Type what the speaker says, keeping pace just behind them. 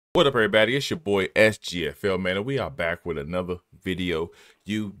What up, everybody? It's your boy SGFL, man, and we are back with another video.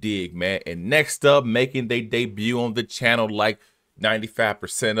 You dig, man. And next up, making their debut on the channel like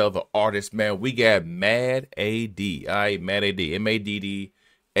 95% of the artists, man, we got MADD.A.D. All right, MADD.A.D.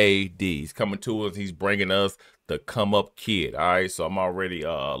 M-A-D-D-A-D. He's coming to us. He's bringing us the come up kid. All right, so I'm already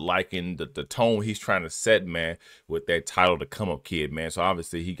liking the tone he's trying to set, man, with that title, the come up kid, man. So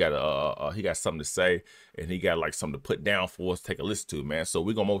obviously he got something to say, and he got like something to put down for us to take a listen to, man. So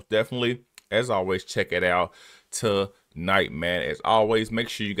we're gonna most definitely, as always, check it out tonight, man. As always, make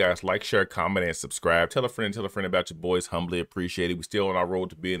sure you guys like, share, comment, and subscribe. Tell a friend about your boys. Humbly appreciated. We still on our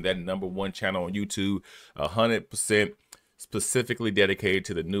road to being that #1 channel on YouTube, 100% specifically dedicated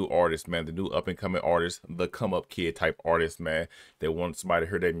to the new artists, man, the new up-and-coming artists, the come-up kid type artists, man. They want somebody to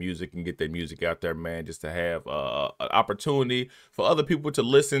hear their music and get their music out there, man, just to have an opportunity for other people to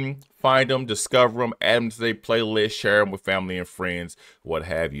listen, find them, discover them, add them to their playlist, share them with family and friends, what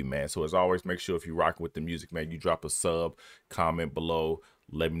have you, man. So as always, make sure if you're rocking with the music, man, you drop a sub, comment below.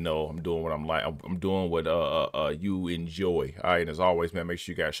 Let me know I'm doing what I'm like. I'm doing what you enjoy. All right, and as always, man, make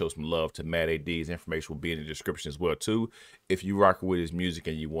sure you guys show some love to MADD.A.D. His information will be in the description as well too, if you rock with his music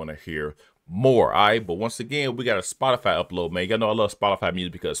and you want to hear more. All right, but once again, we got a Spotify upload, man. Y'all know I love Spotify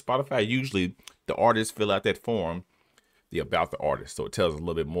music because Spotify usually the artists fill out that form, the about the artist, so it tells us a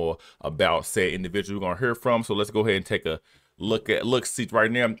little bit more about said individual we're gonna hear from. So let's go ahead and take a see right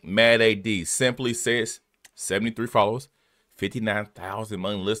now. MADD.A.D. simply says 73 followers. 59,000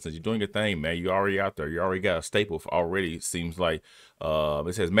 monthly listeners. You're doing your thing, man. You're already out there. You already got a staple already, it seems like.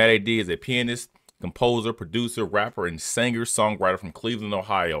 It says MADD.A.D. is a pianist, composer, producer, rapper, and singer-songwriter from Cleveland,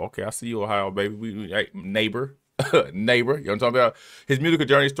 Ohio. Okay, I see you, Ohio, baby. Hey, neighbor. Neighbor. You know what I'm talking about? His musical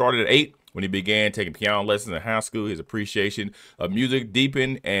journey started at 8 when he began taking piano lessons in high school. His appreciation of music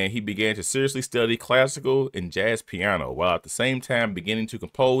deepened, and he began to seriously study classical and jazz piano, while at the same time beginning to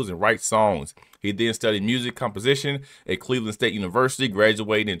compose and write songs. He then studied music composition at Cleveland State University,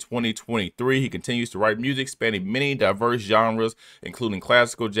 graduating in 2023. He continues to write music spanning many diverse genres, including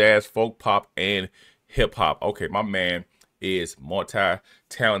classical, jazz, folk, pop, and hip hop. Okay, my man is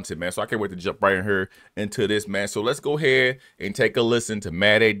multi-talented, man. So I can't wait to jump right in here into this, man. So let's go ahead and take a listen to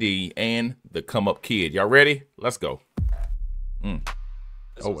MADD.A.D. and the come up kid. Y'all ready? Let's go. Oh,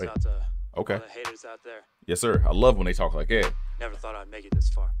 wait. Out to okay. All the haters out there. Yes, sir. I love when they talk like that. Never thought I'd make it this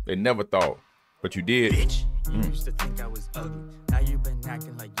far. They never thought, but you did. Bitch, you used to think I was ugly. Now you've been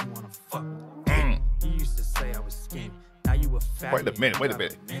acting like you wanna fuck with me. You used to say I was skinny. Now you a fat. Wait a minute.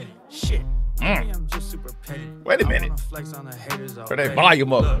 Shit. Maybe I'm just super petty. Wait a minute. Flex on the haters all Turn that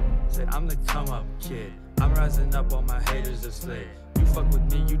volume up. Look, said I'm the come up kid. I'm rising up on my haters are slid. You fuck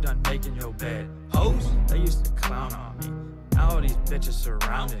with me, you done making your bed. Hoes, they used to clown on me. Now all these bitches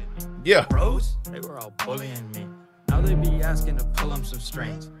surrounding me. Yeah. Bros, they were all bullying me. Now they be asking to pull them some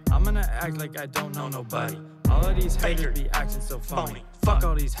strings. I'm gonna act like I don't know nobody. All of these haters be acting so phony. Fuck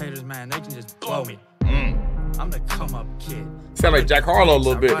all these haters, man, they can just blow me. I'm the come up kid. Sound like Jack Harlow a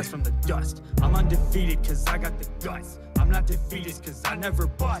little bit. I rise from the dust. I'm undefeated cause I got the guts. I'm not defeated cause I never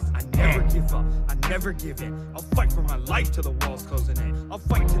bust. I never give up, I never give in. I'll fight for my life till the walls closing in. I'll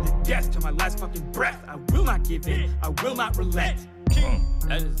fight to the death till my last fucking breath. I will not give in, I will not relent.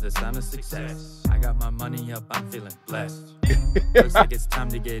 That is the sign of success. I got my money up, I'm feeling blessed. Looks like it's time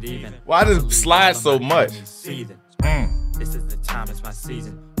to get even. Why does it slide so much? This is the time, it's my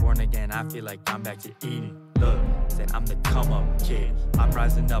season. Born again, I feel like I'm back to eating. Look, said I'm the come up kid. I'm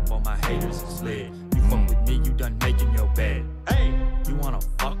rising up on my haters and slid. You fuck with me, you done making your bed. Hey, you wanna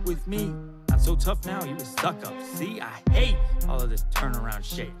fuck with me? Not so tough now, you a suck up. See, I hate all of this turnaround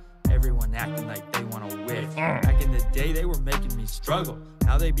shit. Everyone acting like they wanna whiff. Back in the day, they were making me struggle.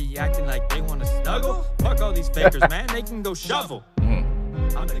 Now they be acting like they wanna snuggle. Fuck all these fakers, man, they can go shovel.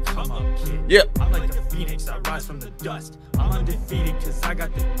 I'm the come up kid. Yep. I'm like a phoenix, I rise from the dust. I'm undefeated cause I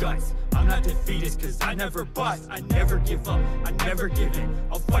got the guts. I'm not defeated cause I never bust. I never give up, I never give in.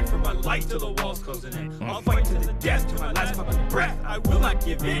 I'll fight for my life till the walls closing in. I'll fight to the death till my last fucking breath. I will not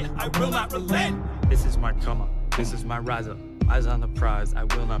give in, I will not relent. This is my come up, this is my rise up. Eyes on the prize, I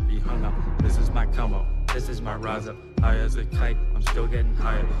will not be hung up. This is my come up, this is my rise up. High as a kite, I'm still getting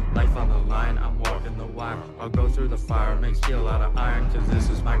higher. Life on the line, I'm walking the wire. I'll go through the fire, make steel out of iron. Cause this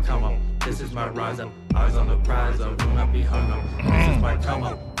is my come up, this is my rise up. Eyes on the prize, I will not be hung up. This is my come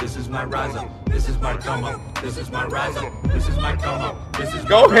up, this is my rise up. This is my come up, this is my rise up. This is my come up, this is my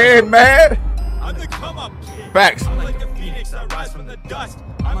Go ahead, man. I'm the come up kid. Facts. I'm like a phoenix, I rise from the dust.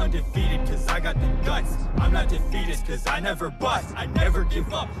 I'm undefeated cause I got the guts. I'm not defeated cause I never bust. I never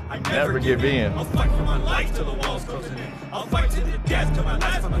give up, I never give in. I'll fight for my life till the walls closing in. I'll fight to the death till my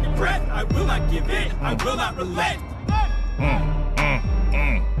last fucking breath. I will not give in, I will not relent.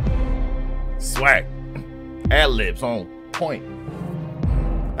 whack. Ad-libs on point.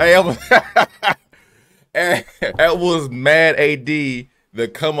 Hey, that was MADD.A.D, the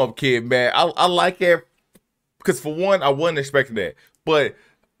come up kid, man. I like it because for one, I wasn't expecting that, but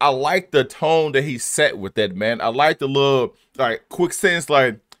I like the tone that he set with that, man. I like the little like quick sentence,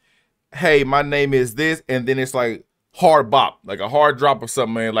 like, "Hey, my name is this," and then it's like hard bop, like a hard drop or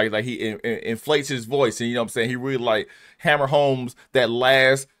something, man. Like he inflates his voice, and you know what I'm saying. He really like hammer homes that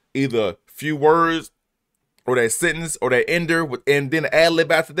last either few words or that sentence or that ender with, and then the ad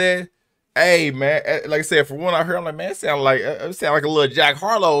lib after that. Hey man, like I said, for one I heard, I'm like, man, it sound like a little Jack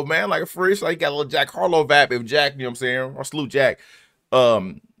Harlow, man, like a fresh, like he got a little Jack Harlow vibe. If Jack, you know what I'm saying, or salute Jack,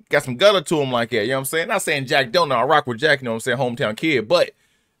 got some gutter to him like that, you know what I'm saying. Not saying Jack don't know, I rock with Jack, you know what I'm saying, hometown kid, but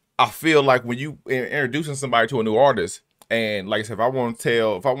I feel like when you introducing somebody to a new artist, and like I said, if I want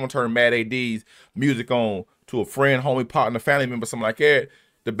to turn MADD.A.D's music on to a friend, homie, partner, family member, something like that,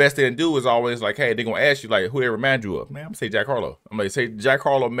 the best thing to do is always like, hey, they're gonna ask you like who they remind you of. Man, I'm gonna say Jack Harlow. I'm gonna say Jack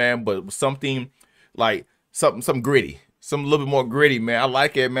Harlow, man, but something like something gritty, something a little bit more gritty, man. I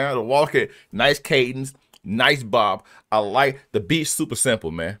like it, man. The walk it, nice cadence, nice bop. I like the beat, super simple,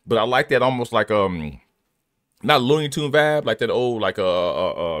 man. But I like that almost like not Looney Tune vibe, like that old, like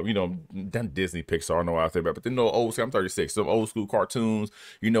you know, Disney, Pixar, I know out there, but then no old, I'm 36, some old school cartoons,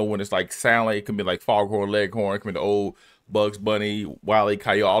 you know, when it's like sound like it can be like Foghorn Leghorn, it can be the old Bugs Bunny, Wile E.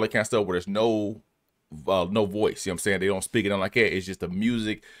 Coyote, all that kind of stuff where there's no voice, you know what I'm saying? They don't speak it on like that. It's just the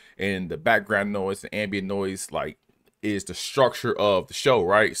music and the background noise, the ambient noise, like, is the structure of the show,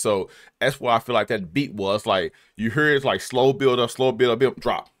 right? So that's why I feel like that beat was like, you hear it's like slow build up, build up,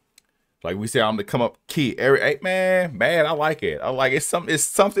 drop. Like we say, I'm the come up key. Hey, man, I like it. I like it. It's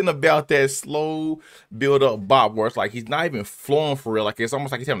something about that slow build up bop where it's like he's not even flowing for real. Like it's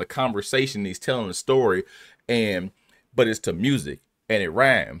almost like he's having a conversation. He's telling a story, but it's to music and it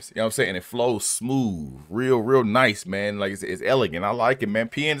rhymes. You know what I'm saying? And it flows smooth, real nice, man. Like it's elegant. I like it, man.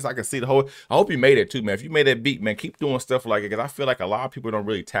 Pianist, I can see the whole. I hope you made it too, man. If you made that beat, man, keep doing stuff like it because I feel like a lot of people don't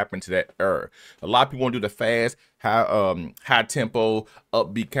really tap into that era. A lot of people want to do the fast, high tempo,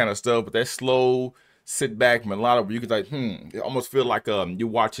 upbeat kind of stuff, but that slow, sit back melodic where you can like, it almost feel like you're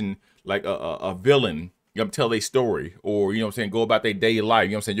watching like a villain. You know, tell their story, or you know what I'm saying, go about their daily life. You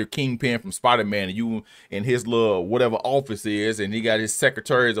know what I'm saying, you're Kingpin from Spider-Man, and you in his little whatever office is, and he got his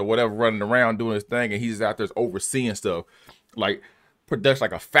secretaries or whatever running around doing his thing, and he's out there overseeing stuff, like production,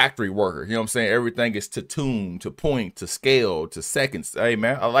 like a factory worker. You know what I'm saying? Everything is to tune, to point, to scale, to seconds. Hey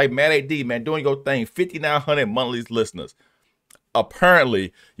man, I like MADD.A.D, man, doing your thing. 5,900 monthly listeners.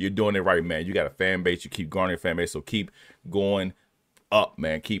 Apparently, you're doing it right, man. You got a fan base. You keep garnering fan base, so keep going up,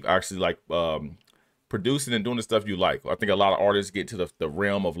 man. Keep actually like producing and doing the stuff you like. I think a lot of artists get to the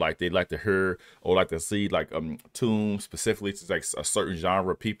realm of like they like to hear or like to see like tunes specifically to like a certain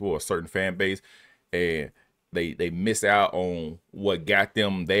genre of people or a certain fan base, and they miss out on what got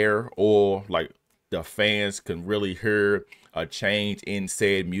them there, or like the fans can really hear a change in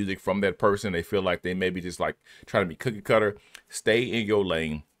said music from that person. They feel like they maybe just like trying to be cookie cutter. Stay in your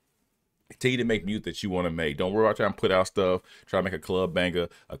lane. Continue to make music that you want to make. Don't worry about trying to put out stuff. Try to make a club banger,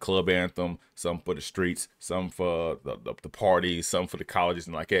 a club anthem, some for the streets, some for the parties, some for the colleges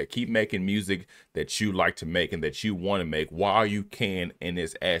and like that. Keep making music that you like to make and that you want to make while you can in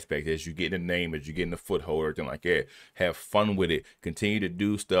this aspect. As you get in the name, as you get in the foothold, everything like that. Have fun with it. Continue to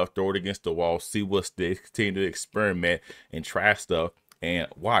do stuff. Throw it against the wall. See what sticks. Continue to experiment and try stuff. And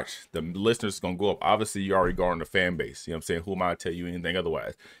watch, the listeners gonna go up. Obviously, you already garnered a fan base. You know what I'm saying? Who am I to tell you anything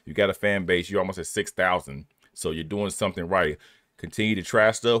otherwise? You got a fan base. You're almost at 6,000. So you're doing something right. Continue to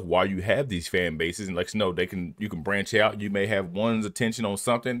try stuff while you have these fan bases, and let you know you can branch out. You may have one's attention on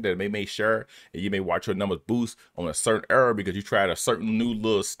something that may share, and you may watch your numbers boost on a certain era because you tried a certain new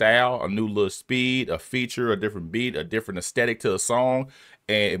little style, a new little speed, a feature, a different beat, a different aesthetic to a song,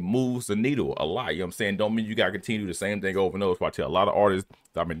 and it moves the needle a lot. You know what I'm saying? Don't mean you gotta continue the same thing over and over. So I tell a lot of artists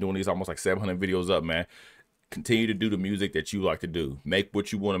that I've been doing these almost like 700 videos up, man. Continue to do the music that you like to do. Make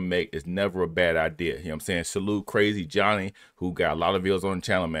what you want to make. Is never a bad idea. You know what I'm saying? Salute Crazy Johnny, who got a lot of videos on the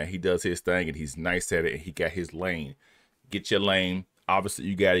channel, man. He does his thing and he's nice at it, and he got his lane. Get your lane. Obviously,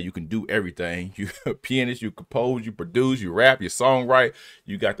 you got it. You can do everything. You're a pianist, you compose, you produce, you rap, you songwrite.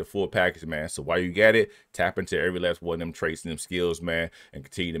 You got the full package, man. So while you got it, tap into every last one of them traits and them skills, man, and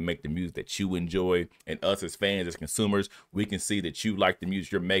continue to make the music that you enjoy. And us as fans, as consumers, we can see that you like the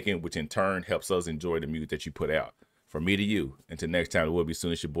music you're making, which in turn helps us enjoy the music that you put out. From me to you. Until next time, it will be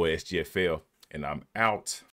soon. It's your boy SGFL, and I'm out.